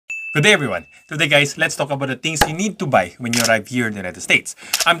Good day, everyone. Today, guys, let's talk about the things you need to buy when you arrive here in the United States.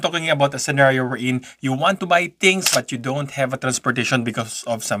 I'm talking about a scenario wherein you want to buy things but you don't have a transportation because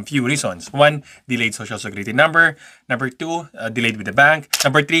of some few reasons. One, delayed social security number. Number two, delayed with the bank.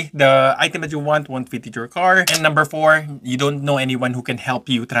 Number three, the item that you want won't fit in your car. And number four, you don't know anyone who can help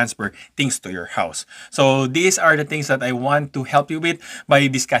you transfer things to your house. So these are the things that I want to help you with by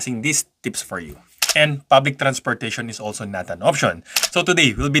discussing these tips for you. And public transportation is also not an option. So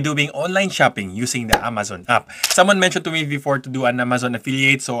today, we'll be doing online shopping using the Amazon app. Someone mentioned to me before to do an Amazon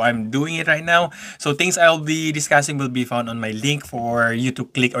affiliate, so I'm doing it right now. So things I'll be discussing will be found on my link for you to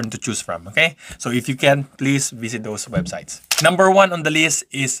click or to choose from, okay? So if you can, please visit those websites. Number one on the list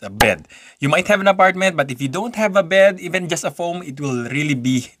is a bed. You might have an apartment, but if you don't have a bed, even just a foam, it will really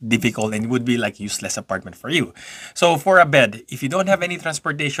be difficult and it would be like useless apartment for you. So for a bed, if you don't have any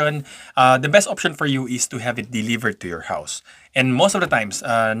transportation, the best option for you is to have it delivered to your house. And most of the times,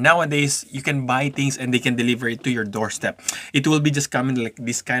 nowadays, you can buy things and they can deliver it to your doorstep. It will be just coming like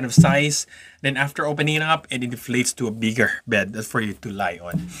this kind of size. Then after opening it up, it inflates to a bigger bed for you to lie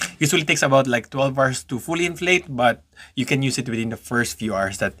on. Usually takes about like 12 hours to fully inflate, but you can use it within the first few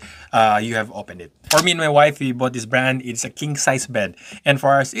hours that you have opened it. For me and my wife, we bought this brand. It's a king size bed. And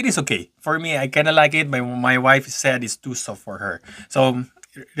for us, it is okay. For me, I kind of like it. My wife said it's too soft for her. So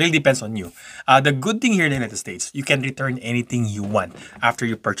it really depends on you. The good thing here in the United States, you can return anything you want after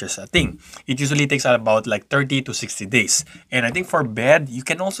you purchase a thing. It usually takes about like 30 to 60 days. And I think for bed, you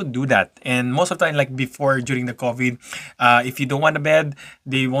can also do that. And most of the time, like before, during the COVID, if you don't want a bed,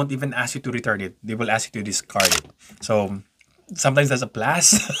 they won't even ask you to return it. They will ask you to discard it. So sometimes there's a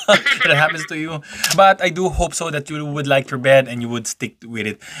plus that happens to you, but I do hope so that you would like your bed and you would stick with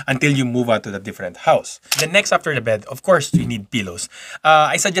it until you move out to the different house. Then next after the bed, of course, you need pillows.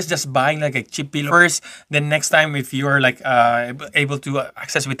 I suggest just buying like a cheap pillow first. Then next time, if you're like able to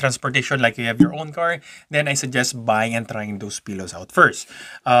access with transportation, like you have your own car, then I suggest buying and trying those pillows out first.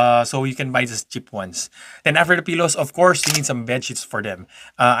 So you can buy just cheap ones. Then after the pillows, of course, you need some bed sheets for them.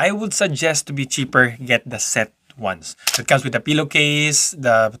 I would suggest to be cheaper, get the set ones. It comes with the pillowcase,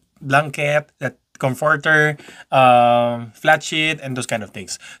 the blanket, the comforter, flat sheet, and those kind of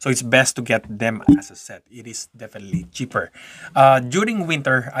things. So it's best to get them as a set. It is definitely cheaper. During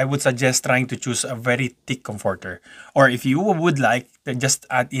winter, I would suggest trying to choose a very thick comforter. Or if you would like, then just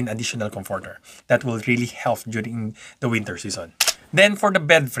add in additional comforter. That will really help during the winter season. Then for the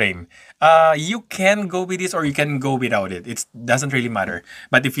bed frame, you can go with this or you can go without it. It doesn't really matter.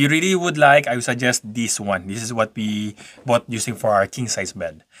 But if you really would like, I would suggest this one. This is what we bought using for our king size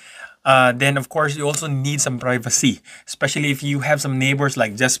bed. Then of course you also need some privacy, especially if you have some neighbors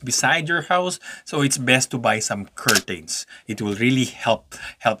like just beside your house. So it's best to buy some curtains. It will really help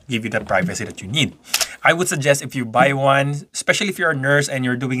give you the privacy that you need. I would suggest if you buy one, especially if you're a nurse and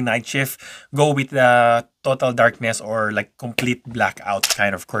you're doing night shift, go with the total darkness or like complete blackout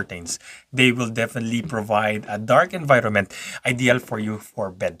kind of curtains. They will definitely provide a dark environment ideal for you for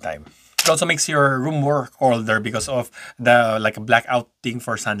bedtime. It also makes your room more colder because of the like a blackout thing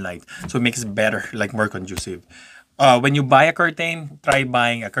for sunlight. So it makes it better, like more conducive. When you buy a curtain, try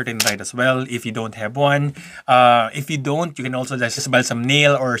buying a curtain light as well if you don't have one. If you don't, you can also just buy some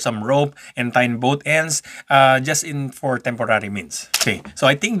nail or some rope and tie in both ends just in for temporary means. Okay, so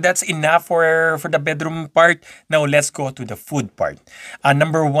I think that's enough for the bedroom part. Now let's go to the food part.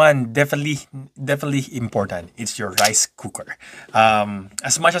 Number one, definitely important. It's your rice cooker.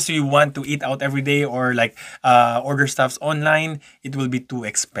 As much as you want to eat out every day or like order stuffs online, it will be too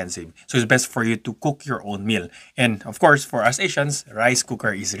expensive. So it's best for you to cook your own meal. And of course, for us Asians, rice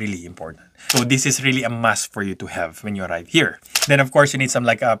cooker is really important. So this is really a must for you to have when you arrive here. Then of course, you need some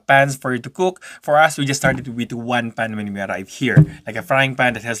like pans for you to cook. For us, we just started with one pan when we arrive here. Like a frying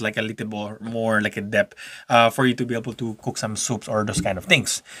pan that has like a little more like a depth for you to be able to cook some soups or those kind of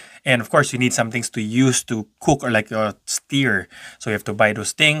things. And of course, you need some things to use to cook or like steer. So you have to buy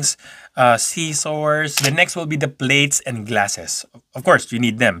those things. Scissors. The next will be the plates and glasses. Of course, you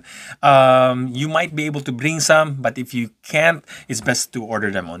need them. You might be able to bring some, but if you can't, it's best to order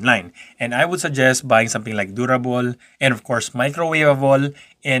them online. And I would suggest buying something like durable and of course microwavable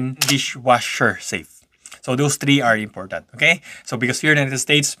and dishwasher safe. So those three are important, okay? So because here in the United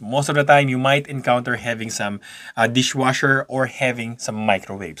States, most of the time you might encounter having some dishwasher or having some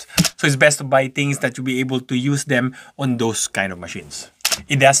microwaves. So it's best to buy things that you'll be able to use them on those kind of machines.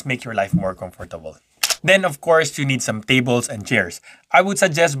 It does make your life more comfortable. Then, of course, you need some tables and chairs. I would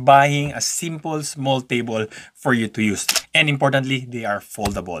suggest buying a simple, small table for you to use. And importantly, they are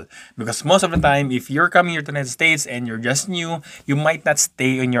foldable. Because most of the time, if you're coming here to the United States and you're just new, you might not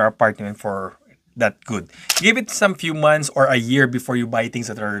stay in your apartment for that good. Give it some few months or a year before you buy things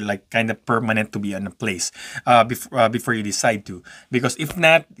that are like kind of permanent to be in a place before you decide to. Because if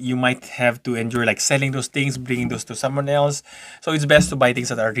not, you might have to endure like selling those things, bringing those to someone else. So it's best to buy things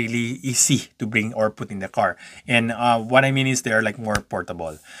that are really easy to bring or put in the car. And what I mean is they're like more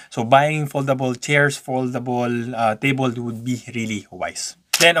portable. So buying foldable chairs, foldable table would be really wise.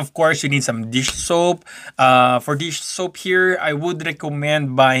 Then, of course, you need some dish soap. For dish soap here, I would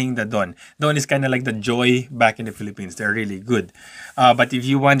recommend buying the Dawn. Dawn is kind of like the Joy back in the Philippines. They're really good. But if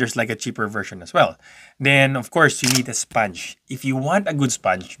you want, there's like a cheaper version as well. Then, of course, you need a sponge. If you want a good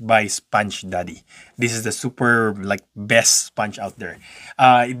sponge, buy Sponge Daddy. This is the super like best sponge out there.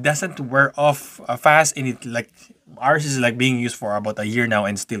 It doesn't wear off fast, and it like ours is like being used for about a year now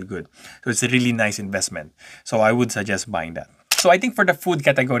and still good. So it's a really nice investment. So I would suggest buying that. So I think for the food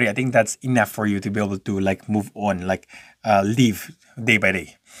category, I think that's enough for you to be able to like move on, like live day by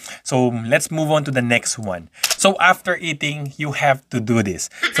day. So let's move on to the next one. So after eating, you have to do this.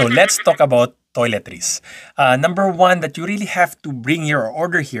 So let's talk about toiletries. Number one that you really have to bring your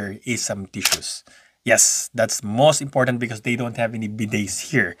order here is some tissues. Yes, that's most important because they don't have any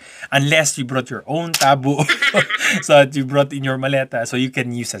bidets here. Unless you brought your own tabo so that you brought in your maleta so you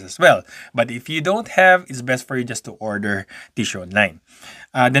can use it as well. But if you don't have, it's best for you just to order tissue online.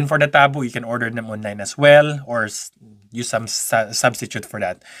 Then for the tabo, you can order them online as well or use some substitute for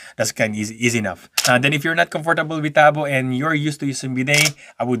that. That's kind of easy enough. Then if you're not comfortable with tabo and you're used to using bidet,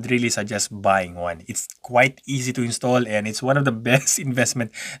 I would really suggest buying one. It's quite easy to install and it's one of the best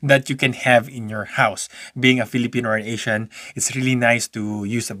investment that you can have in your house. Being a Filipino or an Asian, it's really nice to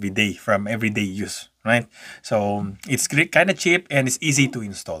use a bidet from everyday use, right? So it's kind of cheap and it's easy to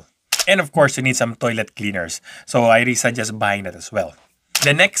install. And of course, you need some toilet cleaners. So I really suggest buying that as well.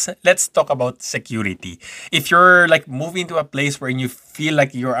 The next, let's talk about security. If you're like moving to a place where you feel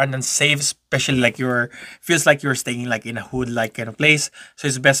like you're unsafe, especially like feels like you're staying like in a hood like kind of place, so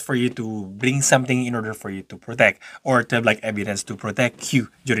it's best for you to bring something in order for you to protect or to have like evidence to protect you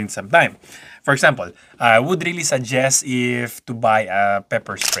during some time. For example, I would really suggest if to buy a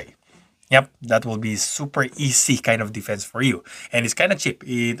pepper spray. Yep, that will be super easy kind of defense for you. And it's kind of cheap.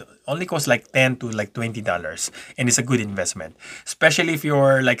 It only costs like $10 to like $20. And it's a good investment. Especially if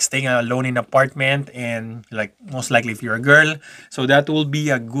you're like staying alone in an apartment and like most likely if you're a girl. So that will be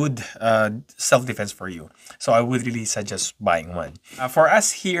a good self-defense for you. So I would really suggest buying one. For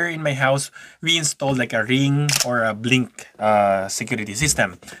us here in my house, we installed like a Ring or a Blink security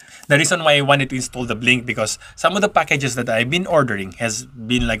system. The reason why I wanted to install the Blink because some of the packages that I've been ordering has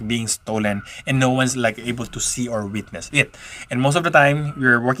been like being stolen and no one's like able to see or witness it. And most of the time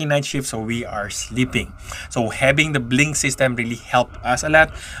we're working night shift, so we are sleeping. So having the Blink system really helped us a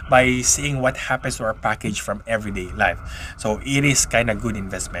lot by seeing what happens to our package from everyday life. So it is kind of good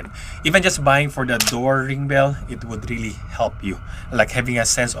investment. Even just buying for the door ring bell, it would really help you, like having a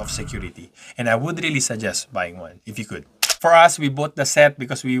sense of security. And I would really suggest buying one if you could. For us, we bought the set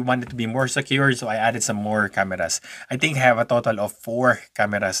because we wanted to be more secure, so I added some more cameras. I think I have a total of 4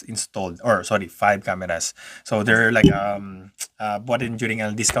 cameras installed, or sorry, 5 cameras. So they're like bought in during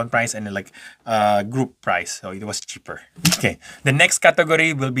a discount price and like group price, so it was cheaper. Okay, the next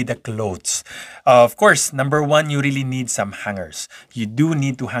category will be the clothes. Of course, number one, you really need some hangers. You do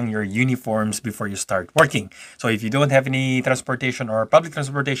need to hang your uniforms before you start working. So if you don't have any transportation or public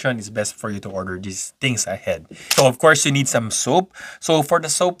transportation, it's best for you to order these things ahead. So of course, you need some soap. So for the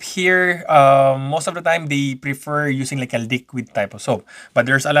soap here, most of the time they prefer using like a liquid type of soap, but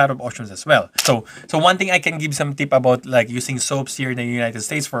there's a lot of options as well. So one thing I can give some tip about like using soaps here in the United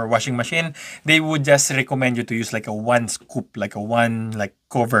States for a washing machine, they would just recommend you to use like a 1 scoop, like a 1 like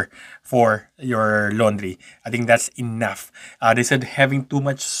cover for your laundry. I think that's enough. They said having too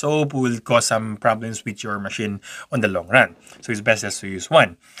much soap will cause some problems with your machine on the long run. So it's best just to use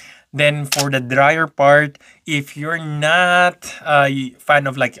 1. Then for the dryer part, if you're not a fan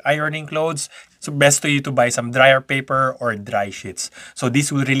of like ironing clothes, so best to you to buy some dryer paper or dry sheets. So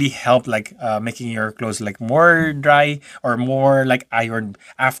this will really help like making your clothes like more dry or more like ironed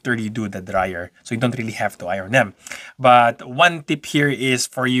after you do the dryer. So you don't really have to iron them. But one tip here is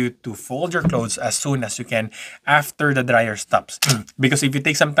for you to fold your clothes as soon as you can after the dryer stops. Because if you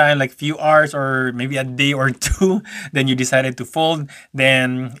take some time, like few hours or maybe a day or 2, then you decided to fold,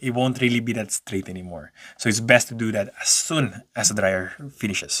 then it won't really be that straight anymore. So it's best to do that as soon as the dryer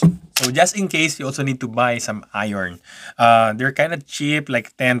finishes. So just in case, you also need to buy some iron. They're kind of cheap,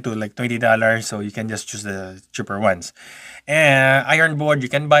 like $10 to like $20, so you can just choose the cheaper ones. And iron board, you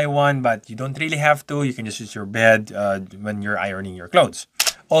can buy one, but you don't really have to. You can just use your bed when you're ironing your clothes.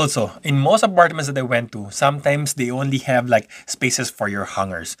 Also, in most apartments that I went to, sometimes they only have like spaces for your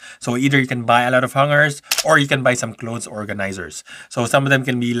hangers. So either you can buy a lot of hangers or you can buy some clothes organizers. So some of them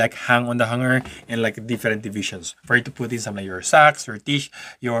can be like hang on the hanger in like different divisions for you to put in some like your socks, your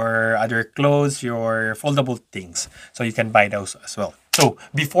your other clothes, your foldable things. So you can buy those as well. So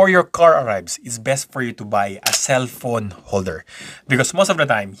before your car arrives, it's best for you to buy a cell phone holder because most of the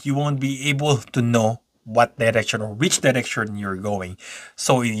time you won't be able to know what direction or which direction you're going.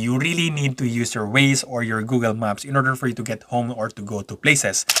 So you really need to use your Waze or your Google Maps in order for you to get home or to go to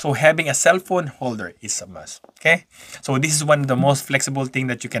places. So having a cell phone holder is a must. Okay, so this is one of the most flexible thing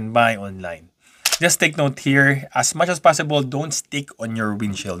that you can buy online. Just take note here, as much as possible, don't stick on your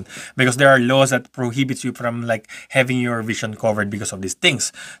windshield because there are laws that prohibits you from like having your vision covered because of these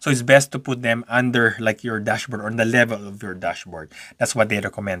things. So it's best to put them under like your dashboard or on the level of your dashboard. That's what they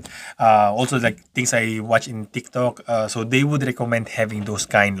recommend. Also, like things I watch in TikTok, so they would recommend having those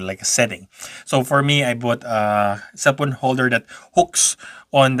kind of like setting. So for me, I bought a cell phone holder that hooks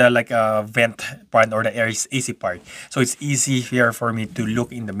on the like vent part or the AC part. So it's easy here for me to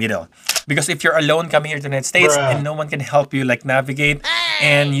look in the middle. Because if you're alone coming here to the United States and no one can help you like navigate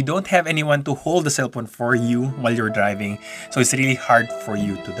and you don't have anyone to hold the cell phone for you while you're driving, so it's really hard for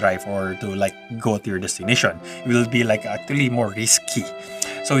you to drive or to like go to your destination. It will be like actually more risky.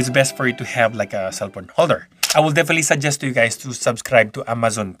 So it's best for you to have like a cell phone holder. I will definitely suggest to you guys to subscribe to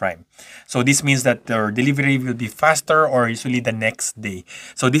Amazon Prime. So this means that their delivery will be faster or usually the next day.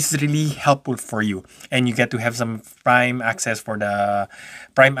 So this is really helpful for you. And you get to have some Prime access for the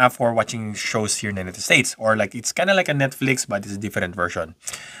Prime app for watching shows here in the United States. Or like it's kind of like a Netflix, but it's a different version.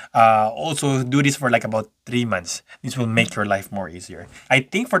 Also do this for like about 3 months. This will make your life more easier. I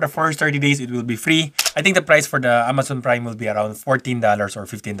think for the first 30 days, it will be free. I think the price for the Amazon Prime will be around $14 or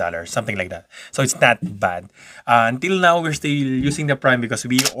 $15, something like that. So it's not bad. Until now, we're still using the Prime because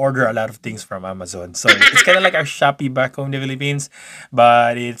we order a lot of things from Amazon. So it's kind of like our Shopee back home in the Philippines,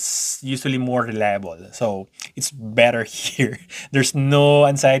 but it's usually more reliable. So it's better here. There's no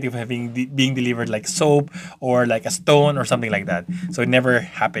anxiety of having being delivered like soap or like a stone or something like that. So it never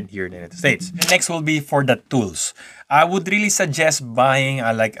happened here in the United States. Next will be for the tools. I would really suggest buying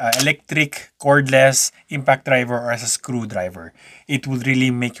a electric cordless impact driver or as a screwdriver. It would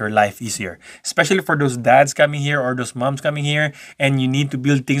really make your life easier, especially for those dads coming here or those moms coming here and you need to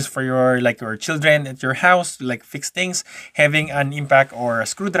build things for your your children at your house, like fix things. Having an impact or a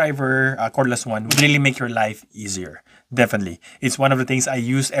screwdriver, a cordless one, would really make your life easier. Definitely. It's one of the things I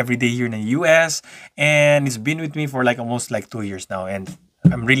use every day here in the US and it's been with me for like almost like 2 years now and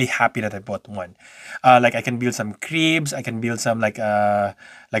I'm really happy that I bought one. Like I can build some cribs, I can build some like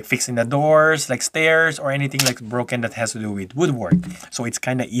fixing the doors, like stairs or anything like broken that has to do with woodwork. So it's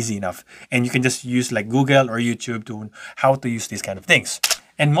kind of easy enough. And you can just use like Google or YouTube to how to use these kind of things.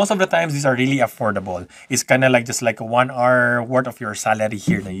 And most of the times, these are really affordable. It's kind of like just like a 1 hour worth of your salary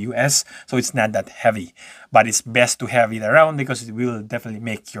here in the US. So it's not that heavy. But it's best to have it around because it will definitely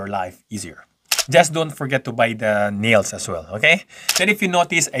make your life easier. Just don't forget to buy the nails as well, okay? Then if you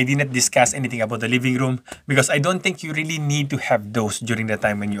notice, I didn't discuss anything about the living room because I don't think you really need to have those during the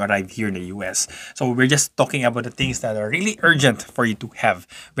time when you arrive here in the US. So we're just talking about the things that are really urgent for you to have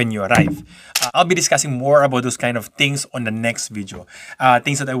when you arrive. I'll be discussing more about those kind of things on the next video.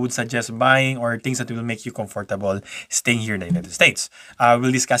 Things that I would suggest buying or things that will make you comfortable staying here in the United States.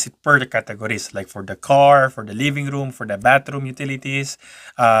 We'll discuss it per the categories, like for the car, for the living room, for the bathroom utilities,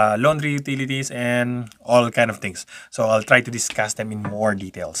 laundry utilities, and all kind of things. So I'll try to discuss them in more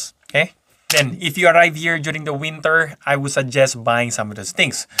details. Okay? Then, if you arrive here during the winter, I would suggest buying some of those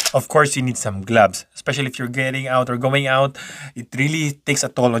things. Of course, you need some gloves, especially if you're getting out or going out. It really takes a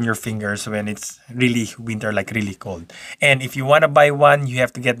toll on your fingers when it's really winter, like really cold. And if you want to buy one, you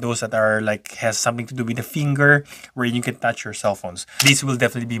have to get those that are like has something to do with the finger, where you can touch your cell phones. This will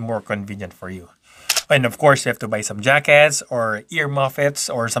definitely be more convenient for you. And of course, you have to buy some jackets or ear muffets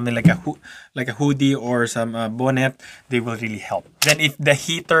or something like a hoodie or some bonnet. They will really help. Then if the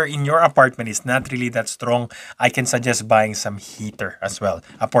heater in your apartment is not really that strong, I can suggest buying some heater as well,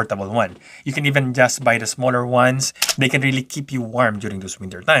 a portable one. You can even just buy the smaller ones. They can really keep you warm during those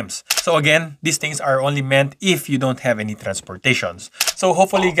winter times. So again, these things are only meant if you don't have any transportations. So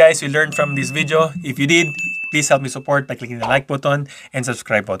hopefully guys, you learned from this video. If you did, please help me support by clicking the like button and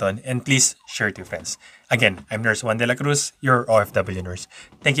subscribe button. And please share it to your friends. Again, I'm Nurse Juan de la Cruz, your OFW nurse.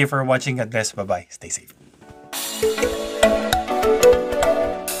 Thank you for watching. God bless. Bye-bye. Stay safe.